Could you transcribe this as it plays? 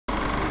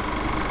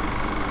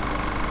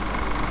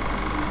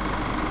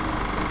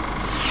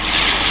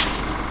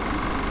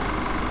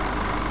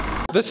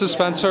This is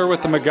Spencer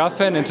with The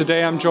MacGuffin, and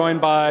today I'm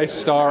joined by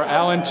star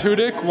Alan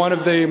Tudyk, one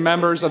of the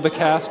members of the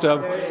cast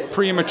of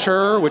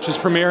Premature, which is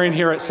premiering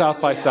here at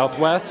South by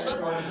Southwest.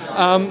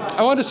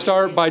 I want to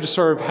start by just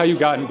sort of how you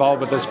got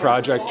involved with this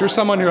project. You're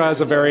someone who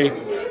has a very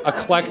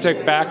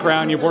eclectic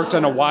background. You've worked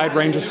on a wide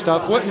range of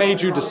stuff. What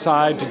made you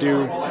decide to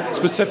do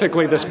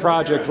specifically this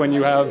project when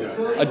you have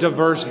a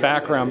diverse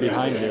background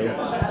behind you?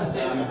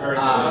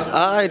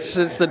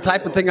 It's the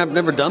type of thing I've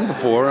never done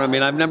before. I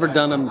mean, I've never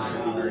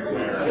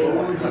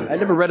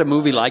read a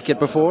movie like it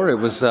before. It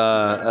was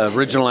an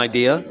original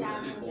idea.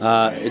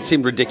 It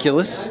seemed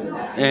ridiculous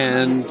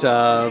and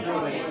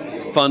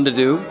fun to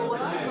do.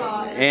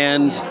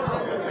 And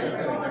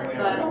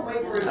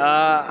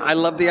I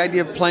love the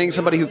idea of playing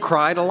somebody who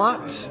cried a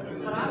lot.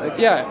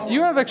 Yeah,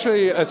 you have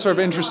actually a sort of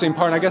interesting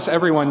part, and I guess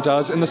everyone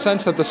does, in the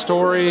sense that the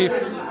story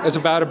is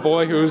about a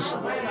boy whose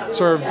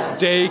sort of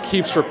day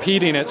keeps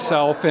repeating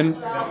itself. And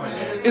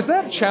is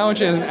that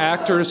challenging as an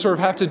actor to sort of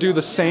have to do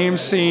the same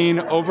scene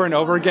over and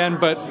over again,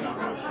 but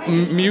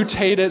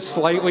mutate it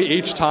slightly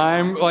each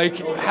time? Like,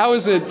 how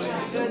is it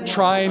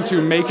trying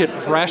to make it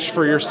fresh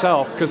for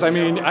yourself? Because, I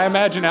mean, I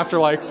imagine after,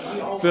 like,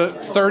 the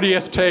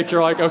 30th take,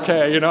 you're like,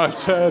 okay, I've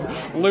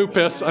said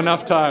lupus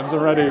enough times.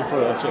 I'm ready for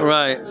this.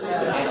 Right.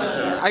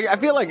 I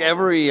feel like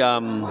every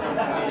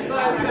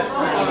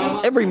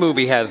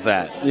movie has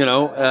that. You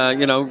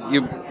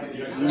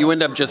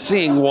end up just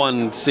seeing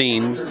one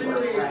scene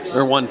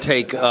or one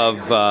take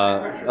of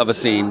a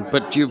scene,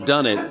 but you've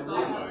done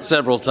it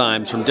several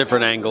times from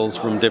different angles,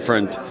 from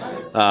different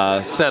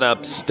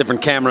setups,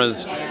 different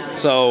cameras.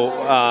 So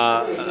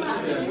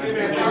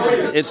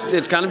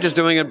it's kind of just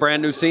doing a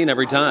brand new scene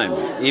every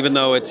time, even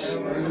though it's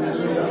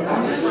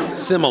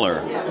similar.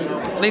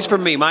 At least for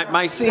me,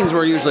 my scenes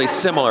were usually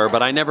similar,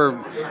 but I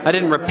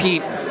didn't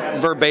repeat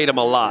verbatim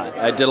a lot.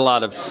 I did a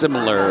lot of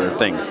similar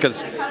things,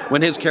 because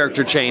when his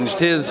character changed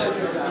his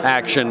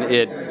action,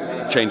 it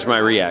changed my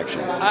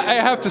reaction. I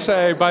have to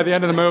say, by the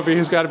end of the movie,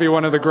 he's got to be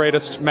one of the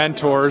greatest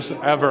mentors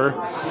ever.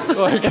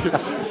 Like,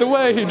 the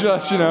way he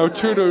just,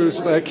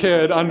 tutoors that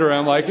kid under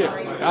him, like,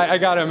 I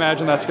got to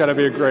imagine that's got to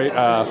be a great,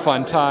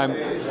 fun time.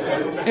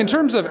 In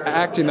terms of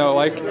acting, though,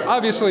 like,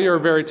 obviously you're a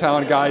very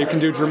talented guy. You can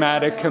do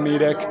dramatic,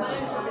 comedic.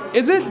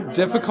 Is it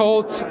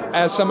difficult,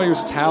 as somebody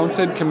who's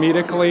talented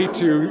comedically,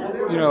 to,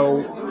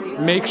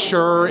 make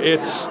sure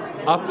it's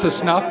up to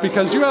snuff?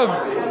 Because you have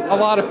a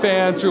lot of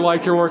fans who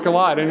like your work a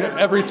lot, and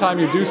every time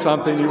you do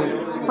something,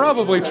 you're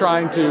probably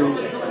trying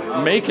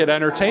to make it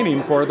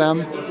entertaining for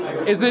them.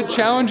 Is it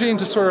challenging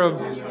to sort of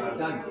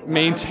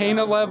maintain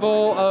a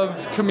level of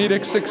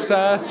comedic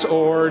success,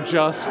 or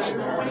just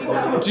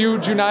do you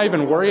not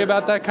even worry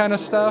about that kind of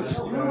stuff?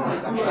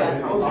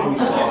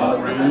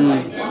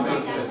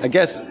 I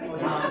guess I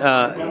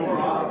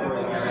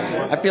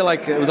feel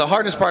like the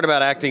hardest part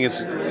about acting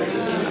is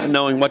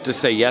knowing what to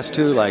say yes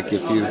to. Like,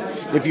 if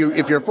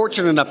you're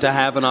fortunate enough to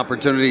have an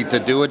opportunity to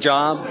do a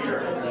job,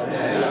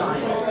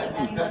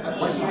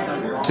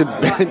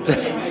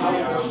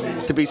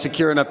 to be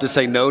secure enough to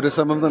say no to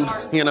some of them,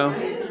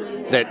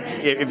 that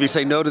if you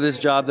say no to this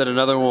job, that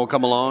another one will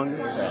come along,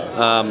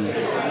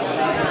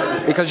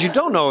 because you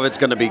don't know if it's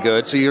going to be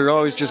good, so you're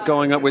always just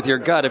going up with your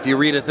gut. If you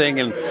read a thing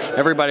and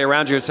everybody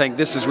around you is saying,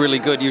 this is really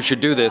good, you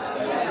should do this,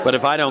 but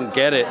if I don't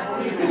get it,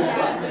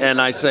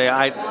 and I say,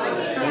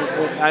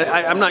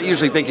 I'm not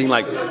usually thinking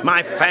like,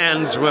 my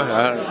fans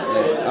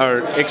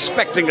are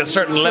expecting a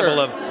certain level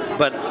of,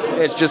 but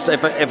it's just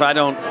if I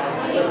don't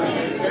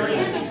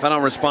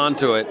respond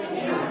to it,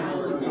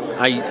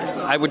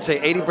 I would say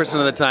 80%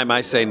 of the time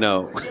I say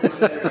no.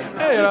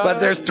 But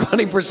there's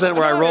 20%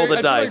 where I roll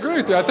the dice. I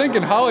agree with you. I think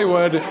in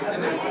Hollywood,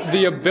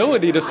 the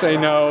ability to say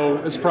no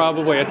is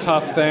probably a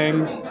tough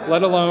thing,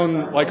 let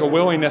alone like a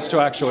willingness to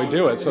actually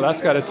do it. So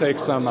that's got to take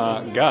some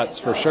guts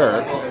for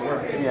sure.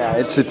 Yeah,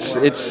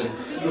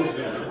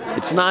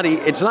 it's not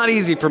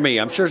easy for me.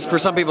 I'm sure for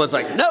some people it's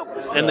like nope,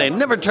 and they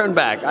never turn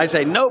back. I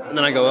say nope, and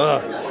then I go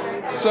ugh.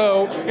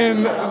 So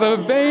in the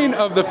vein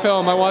of the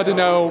film, I wanted to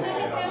know,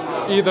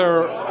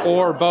 either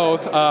or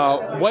both,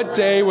 what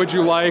day would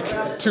you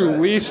like to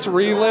least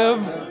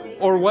relive,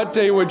 or what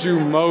day would you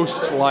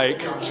most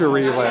like to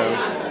relive?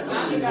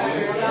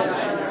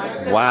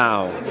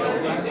 Wow.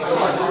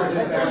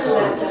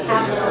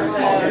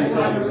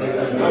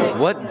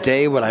 What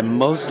day would I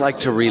most like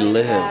to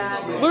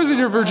relive? Losing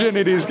your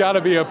virginity's got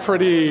to be a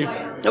pretty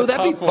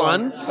that'd be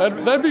fun.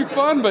 That'd be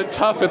fun, but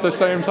tough at the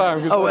same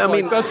time.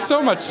 That's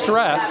so much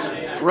stress.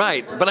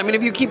 Right, but I mean,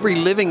 if you keep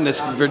reliving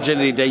this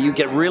virginity day, you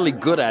get really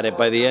good at it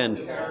by the end.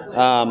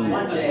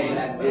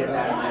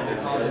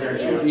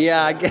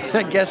 Yeah, I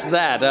guess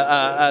that.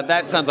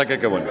 That sounds like a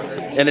good one,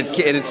 and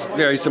it's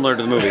very similar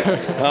to the movie.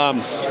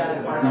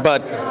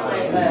 But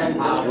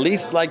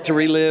least like to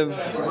relive,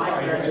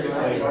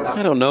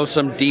 I don't know,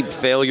 some deep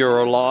failure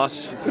or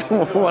loss.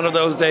 One of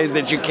those days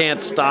that you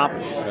can't stop.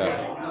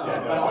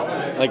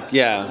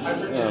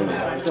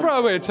 It's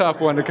probably a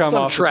tough one to come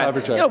off the top of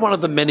your chest. One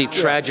of the many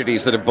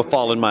tragedies that have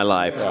befallen my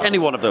life. Yeah. Any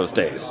one of those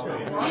days.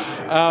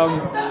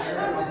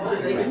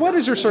 what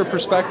is your sort of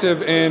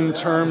perspective in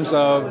terms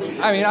of,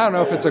 I mean, I don't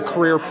know if it's a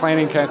career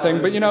planning kind of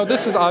thing, but,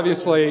 this is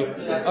obviously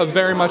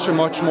a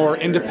much more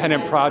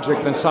independent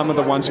project than some of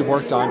the ones you've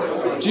worked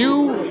on. Do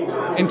you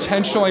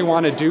intentionally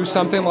want to do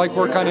something like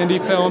work on indie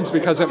films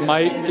because it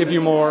might give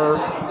you more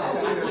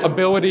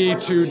ability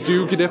to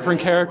do different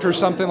characters,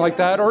 something like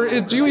that? Or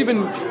do you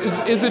even,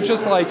 is it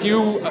just like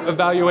you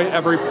evaluate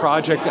every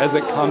project as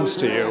it comes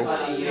to you?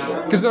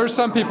 Because there are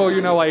some people,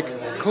 like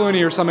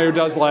Clooney or somebody who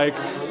does like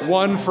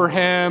one for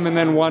him and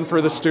then one for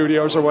the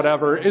studios or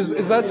whatever.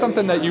 Is that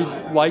something that you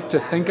like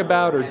to think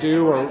about or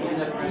do? Or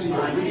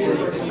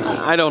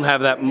I don't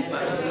have that.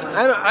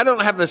 I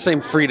don't have the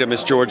same freedom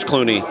as George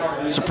Clooney,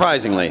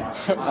 surprisingly.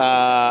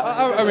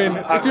 I mean,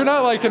 if you're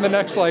not like in the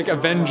next like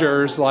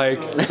Avengers,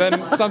 like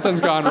then something's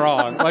gone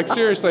wrong. Like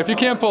seriously, if you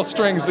can't pull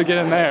strings to get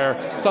in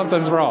there,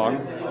 something's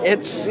wrong.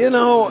 It's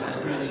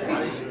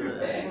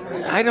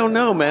I don't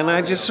know, man.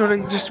 I just sort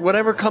of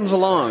whatever comes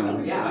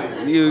along,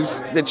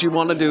 that you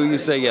want to do, you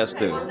say yes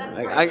to.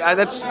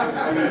 That's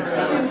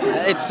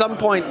at some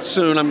point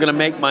soon. I'm going to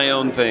make my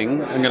own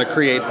thing. I'm going to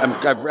create.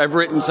 I've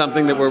written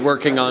something that we're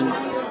working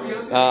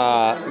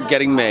on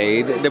getting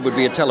made. That would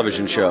be a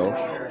television show.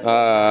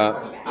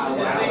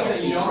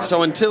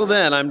 So until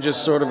then, I'm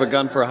just sort of a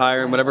gun for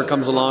hire, and whatever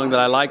comes along that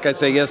I like, I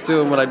say yes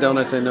to, and what I don't,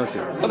 I say no to.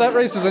 Well, that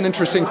raises an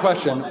interesting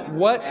question.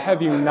 What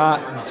have you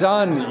not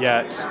done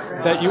yet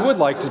that you would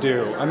like to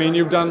do? I mean,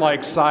 you've done like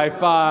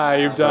sci-fi,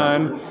 you've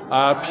done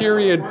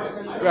period.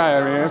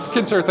 I mean, if you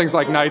consider things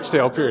like Knight's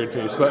Tale period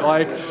piece, but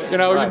like,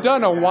 Right. You've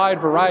done a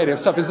wide variety of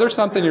stuff. Is there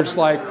something you're just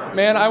like,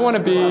 man, I want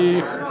to be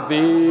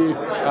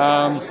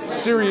the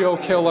serial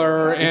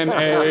killer in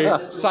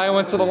a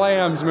Silence of the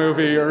Lambs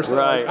movie or something?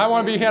 Right. I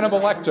want to be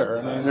Hannibal Lecter.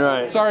 I mean,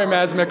 Right. Sorry,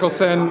 Mads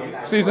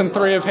Mikkelsen, season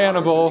 3 of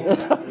Hannibal,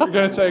 you're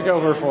going to take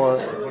over for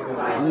it.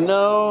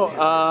 No,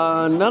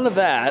 none of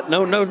that.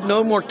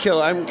 No more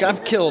kill.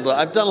 I've killed.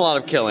 I've done a lot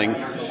of killing.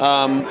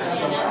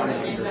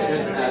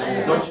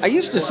 I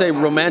used to say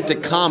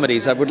romantic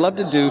comedies. I would love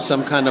to do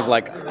some kind of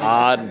like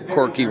odd,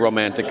 quirky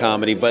romantic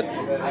comedy, but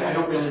I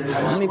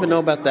don't even know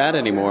about that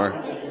anymore.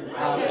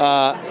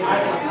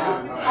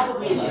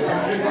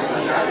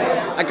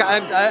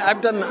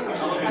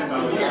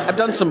 I've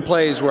done some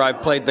plays where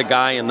I've played the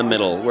guy in the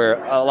middle,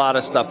 where a lot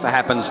of stuff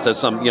happens to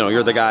some.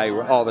 You're the guy.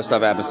 All the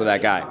stuff happens to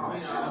that guy.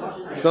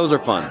 Those are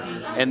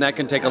fun, and that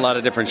can take a lot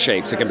of different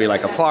shapes. It can be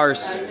like a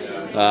farce.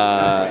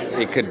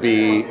 It could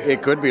be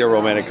a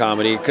romantic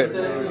comedy. It could,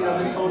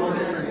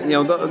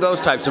 those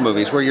types of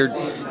movies where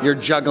you're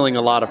juggling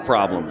a lot of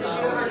problems.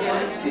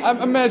 I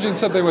imagine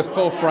something with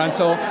Full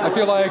Frontal. I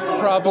feel like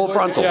probably Full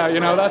Frontal.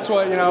 Yeah, that's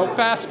what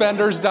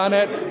Fassbender's done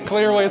it.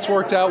 Clearly, it's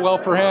worked out well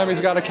for him.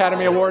 He's got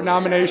Academy Award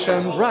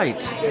nominations.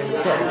 Right.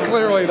 So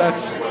clearly,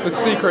 that's the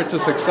secret to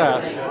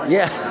success.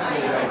 Yeah.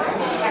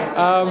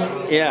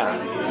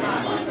 Yeah.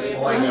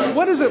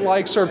 What is it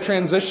like, sort of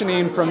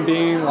transitioning from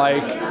being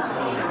like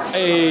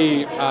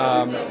a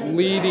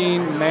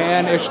leading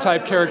man-ish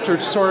type character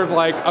to sort of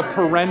like a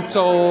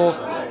parental,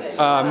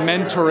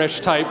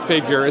 mentor-ish type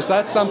figure? Is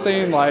that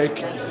something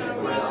like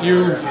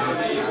you've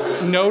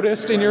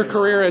noticed in your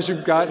career as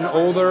you've gotten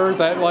older,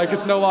 that like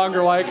it's no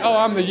longer like, oh,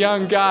 I'm the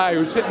young guy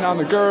who's hitting on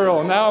the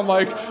girl, now I'm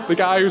like the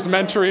guy who's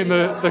mentoring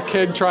the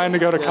kid trying to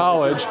go to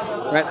college?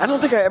 Right. I don't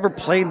think I ever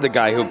played the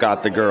guy who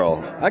got the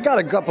girl. I got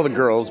a couple of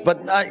girls,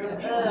 but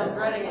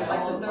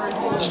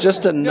it's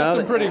just You got another.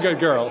 some pretty good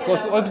girls.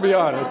 Let's be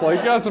honest. Like,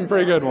 you got some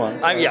pretty good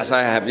ones. Yes,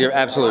 I have. You're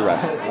absolutely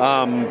right.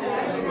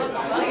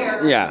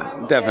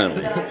 Yeah,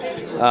 definitely.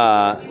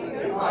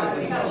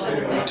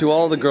 To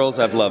all the girls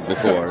I've loved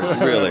before,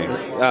 really.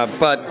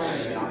 But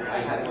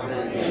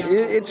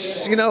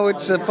it's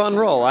a fun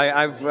role.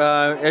 I've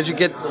as you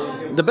get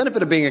the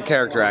benefit of being a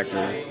character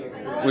actor,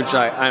 which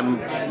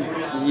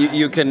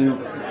you can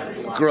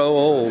grow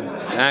old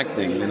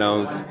acting.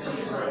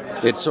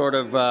 It's sort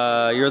of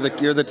you're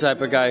the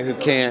type of guy who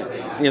can't.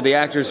 The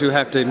actors who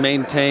have to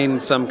maintain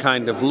some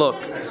kind of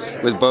look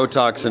with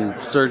Botox and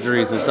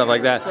surgeries and stuff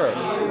like that. Sure.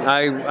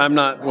 I'm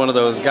not one of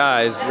those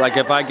guys. Like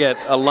if I get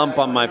a lump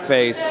on my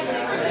face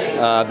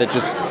that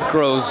just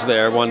grows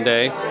there one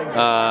day,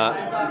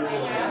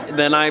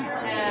 then I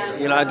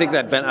think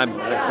that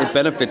it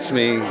benefits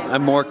me.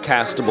 I'm more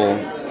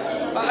castable.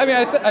 I mean,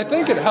 I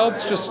think it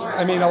helps just,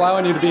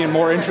 allowing you to be in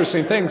more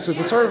interesting things, because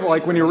it's sort of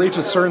like when you reach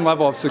a certain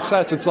level of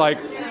success, it's like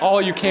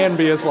all you can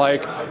be is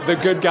like the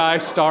good guy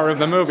star of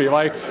the movie.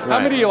 Like, how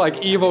many like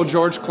evil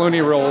George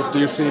Clooney roles do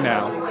you see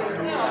now?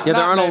 Yeah,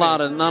 there aren't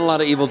not a lot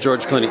of evil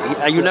George Clooney.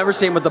 You never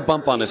see him with the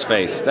bump on his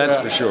face, that's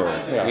for sure.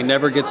 Yeah. He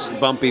never gets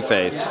bumpy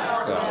face.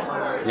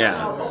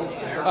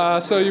 Yeah.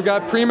 So you've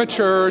got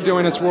Premature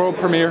doing its world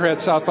premiere here at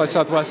South by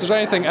Southwest. Is there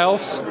anything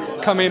else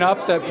coming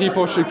up that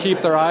people should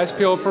keep their eyes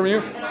peeled from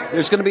you?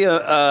 There's going to be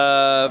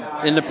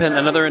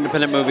another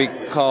independent movie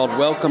called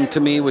Welcome to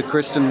Me with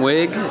Kristen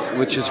Wiig,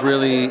 which is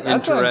really That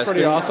interesting. sounds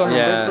pretty awesome.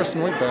 Yeah, I'm a big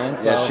Kristen Wiig fan.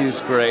 So. yeah,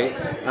 she's great.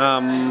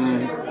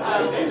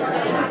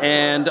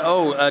 And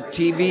a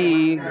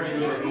TV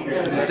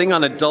thing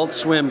on Adult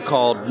Swim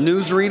called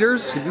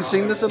Newsreaders. Have you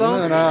seen this at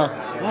all?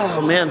 No.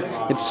 Oh man,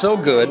 it's so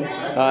good.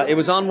 It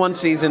was on one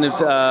season. It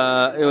was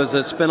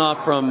a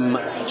spinoff from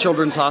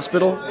Children's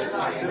Hospital,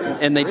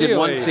 and they did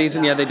one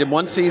season. Yeah, they did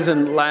one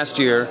season last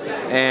year,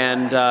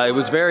 and it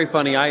was very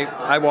funny.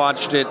 I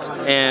watched it,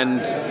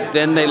 and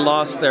then they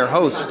lost their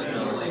host,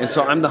 and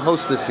so I'm the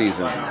host this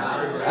season.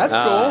 That's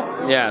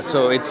cool. Yeah,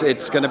 so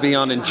it's going to be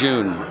on in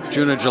June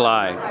or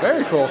July.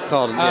 Very cool.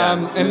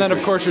 And then,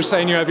 of course, you're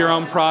saying you have your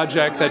own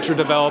project that you're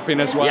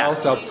developing as well. Yeah.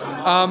 So,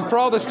 for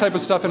all this type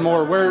of stuff and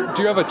more, where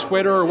do you have a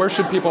Twitter, or where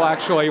should people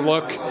actually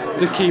look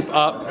to keep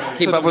up?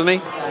 Keep up with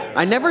me?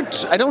 I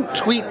don't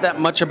tweet that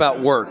much about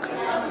work.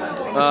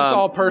 It's just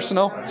all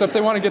personal. So if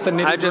they want to get the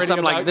nitty-gritty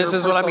I'm like, this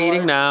is what I'm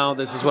eating now.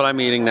 This is what I'm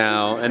eating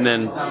now, and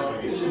then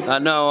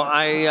I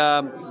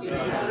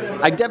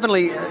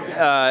definitely.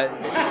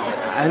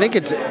 I think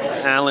it's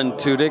Alan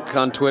Tudyk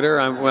on Twitter.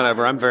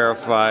 I'm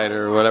verified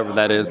or whatever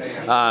that is.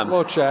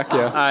 We'll check.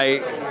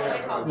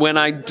 Yeah. When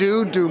I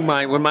do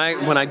my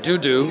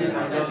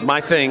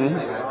thing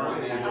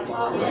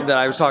that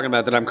I was talking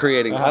about that I'm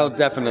creating, I'll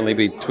definitely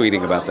be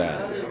tweeting about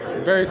that.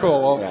 Very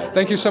cool. Well,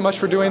 thank you so much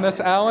for doing this,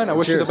 Alan. I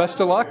wish you the best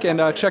of luck, and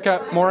check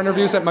out more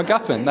interviews at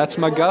MacGuffin. That's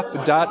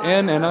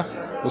MacGuff.in, and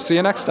we'll see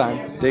you next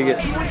time. Dig it.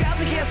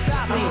 Can't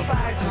stop me. I'm on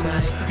fire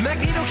tonight.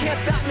 Magneto can't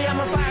stop me. I'm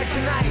on fire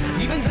tonight.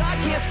 Even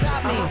Zod can't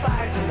stop me. I'm on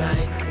fire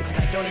tonight. It's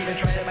tight, don't even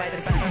try to bite the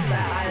side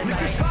style.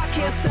 Mr. Spock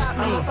can't stop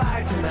me. I'm on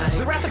fire tonight.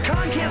 The Wrath of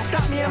Khan can't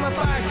stop me. I'm on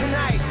fire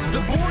tonight. The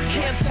Borg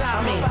can't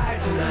stop me. I'm on fire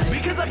tonight.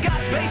 Because I've got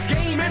space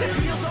game and it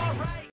feels alright.